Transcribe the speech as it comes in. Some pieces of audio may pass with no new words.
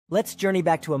Let's journey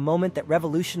back to a moment that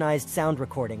revolutionized sound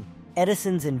recording,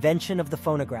 Edison's invention of the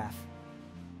phonograph.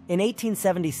 In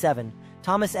 1877,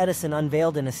 Thomas Edison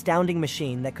unveiled an astounding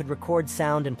machine that could record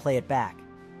sound and play it back.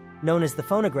 Known as the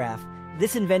phonograph,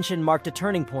 this invention marked a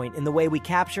turning point in the way we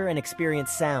capture and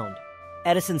experience sound.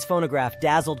 Edison's phonograph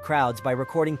dazzled crowds by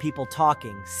recording people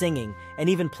talking, singing, and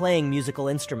even playing musical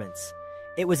instruments.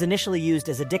 It was initially used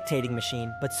as a dictating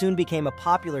machine, but soon became a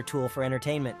popular tool for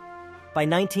entertainment. By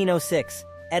 1906,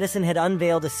 Edison had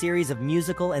unveiled a series of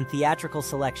musical and theatrical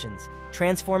selections,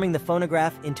 transforming the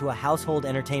phonograph into a household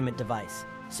entertainment device.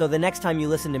 So the next time you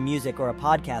listen to music or a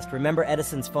podcast, remember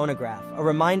Edison's phonograph, a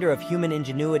reminder of human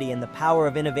ingenuity and the power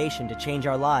of innovation to change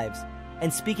our lives.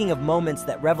 And speaking of moments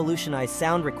that revolutionized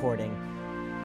sound recording,